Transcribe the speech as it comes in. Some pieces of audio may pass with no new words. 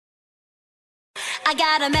I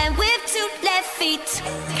got a man with 2 left feet,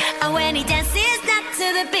 and when he dances not to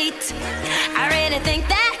the beat, I really think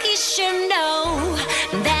that he should know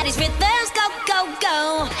that his rhythms go, go,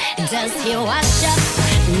 go. Does he wash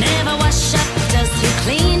up, never wash up?